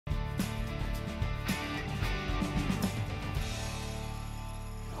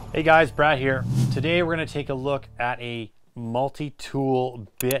Hey guys, Brad here. Today we're going to take a look at a multi-tool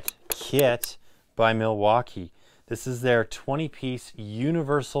bit kit by Milwaukee. This is their 20-piece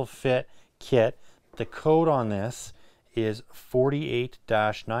universal fit kit. The code on this is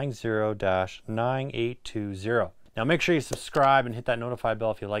 48-90-9820. Now make sure you subscribe and hit that notify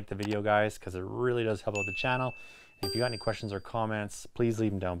bell if you like the video, guys, because it really does help out the channel. And if you got any questions or comments, please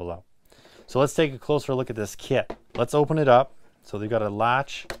leave them down below. So let's take a closer look at this kit. Let's open it up. So they've got a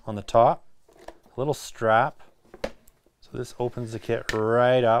latch on the top, a little strap. So this opens the kit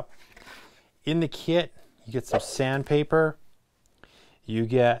right up. In the kit, you get some sandpaper. You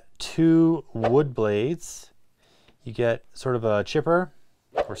get 2 wood blades. You get sort of a chipper,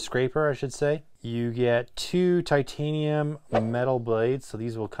 or scraper, I should say. You get 2 titanium metal blades. So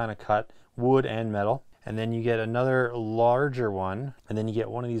these will kind of cut wood and metal. And then you get another larger one. And then you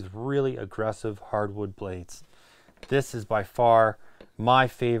get one of these really aggressive hardwood blades. This is by far my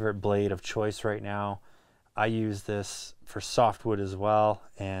favorite blade of choice right now. I use this for softwood as well,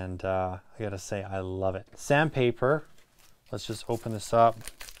 and I gotta say I love it. Sandpaper, let's just open this up,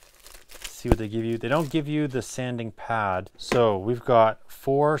 see what they give you. They don't give you the sanding pad. So we've got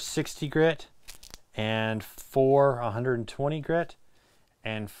 4 60 grit and 4 120 grit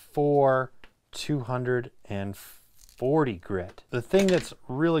and 4 240 grit. The thing that's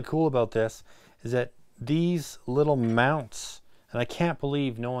really cool about this is that these little mounts, and I can't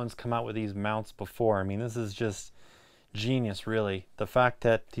believe no one's come out with these mounts before. I mean, this is just genius, really. The fact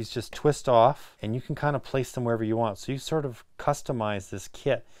that these just twist off and you can kind of place them wherever you want. So you sort of customize this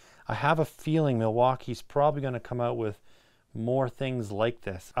kit. I have a feeling Milwaukee's probably going to come out with more things like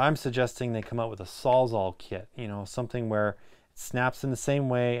this. I'm suggesting they come out with a Sawzall kit, you know, something where it snaps in the same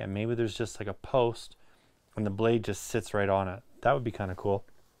way and maybe there's just like a post and the blade just sits right on it. That would be kind of cool.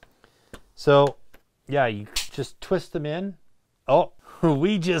 So yeah, you just twist them in. Oh,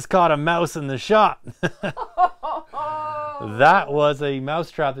 we just caught a mouse in the shop. That was a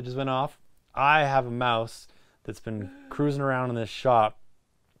mouse trap that just went off. I have a mouse that's been cruising around in this shop,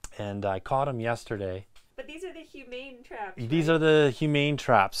 and I caught him yesterday. But these are the humane traps. These are the humane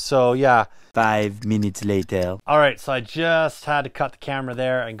traps. So yeah. 5 minutes later. All right, so I just had to cut the camera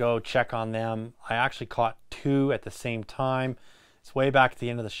there and go check on them. I actually caught 2 at the same time. It's way back at the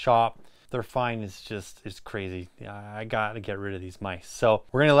end of the shop. Their fine is just, it's crazy. I got to get rid of these mice. So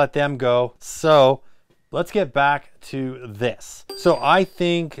we're going to let them go. So let's get back to this. So I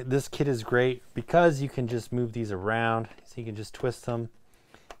think this kit is great because you can just move these around. So you can just twist them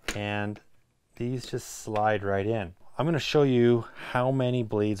and these just slide right in. I'm going to show you how many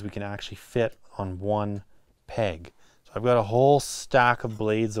blades we can actually fit on one peg. So I've got a whole stack of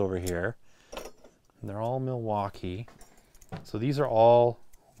blades over here. And they're all Milwaukee. So these are all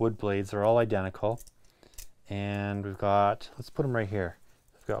wood blades. They're all identical, and we've got, let's put them right here.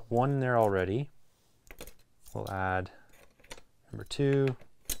 We've got 1 in there already. We'll add number 2, number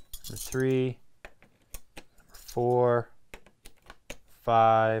 3, number 4,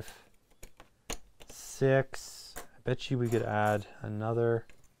 5, 6. I bet you we could add another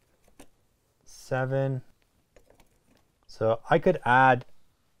 7. So I could add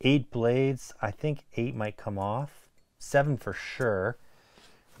 8 blades. I think 8 might come off, 7 for sure.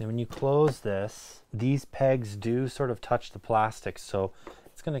 And when you close this, these pegs do sort of touch the plastic, so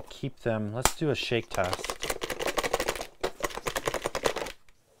it's going to keep them. Let's do a shake test.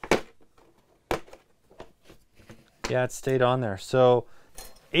 Yeah, it stayed on there. So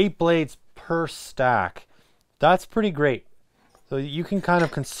 8 blades per stack. That's pretty great. So you can kind of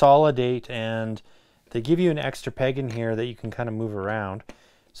consolidate, and they give you an extra peg in here that you can kind of move around.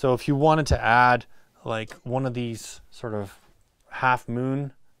 So if you wanted to add like one of these sort of half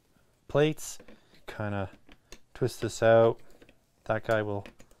moon plates, kind of twist this out, that guy will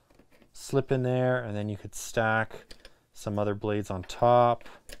slip in there, and then you could stack some other blades on top.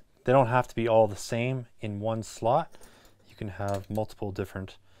 They don't have to be all the same in one slot. You can have multiple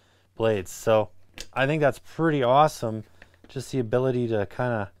different blades. So I think that's pretty awesome, just the ability to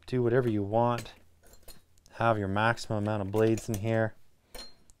kind of do whatever you want, have your maximum amount of blades in here,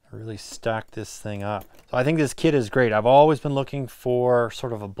 really stack this thing up. So I think this kit is great. I've always been looking for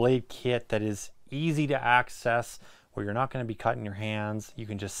sort of a blade kit that is easy to access, where you're not going to be cutting your hands. You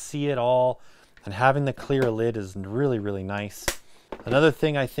can just see it all, and having the clear lid is really, really nice. Another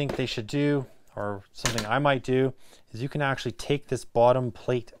thing I think they should do, or something I might do, is you can actually take this bottom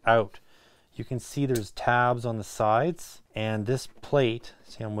plate out. You can see there's tabs on the sides, and this plate,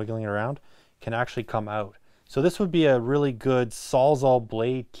 see I'm wiggling it around, can actually come out. So this would be a really good Sawzall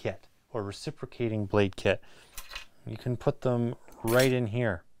blade kit or reciprocating blade kit. You can put them right in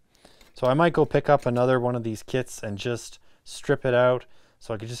here. So I might go pick up another one of these kits and just strip it out,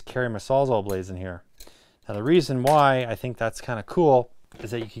 so I could just carry my Sawzall blades in here. Now the reason why I think that's kind of cool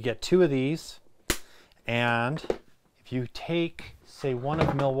is that you could get 2 of these, and if you take, say, one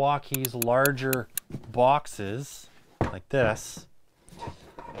of Milwaukee's larger boxes like this,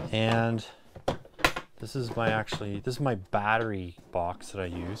 and this is my battery box that I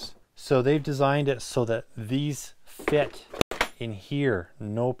use. So they've designed it so that these fit in here,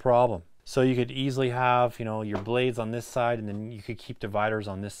 no problem. So you could easily have, you know, your blades on this side, and then you could keep dividers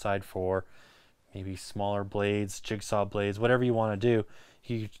on this side for maybe smaller blades, jigsaw blades, whatever you want to do.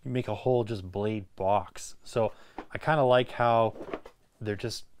 You make a whole just blade box. So I kind of like how they're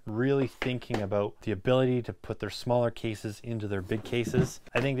just really thinking about the ability to put their smaller cases into their big cases.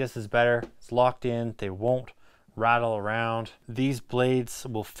 I think this is better. It's locked in. They won't rattle around. These blades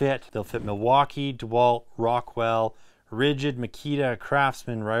will fit. They'll fit Milwaukee, DeWalt, Rockwell, Rigid, Makita,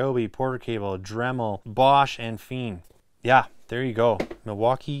 Craftsman, Ryobi, Porter Cable, Dremel, Bosch, and Fiend. Yeah, there you go.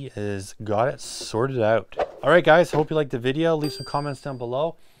 Milwaukee has got it sorted out. All right, guys, hope you liked the video. Leave some comments down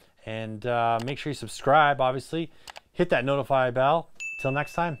below, and make sure you subscribe, obviously. Hit that notify bell. Till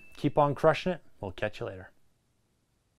next time, keep on crushing it. We'll catch you later.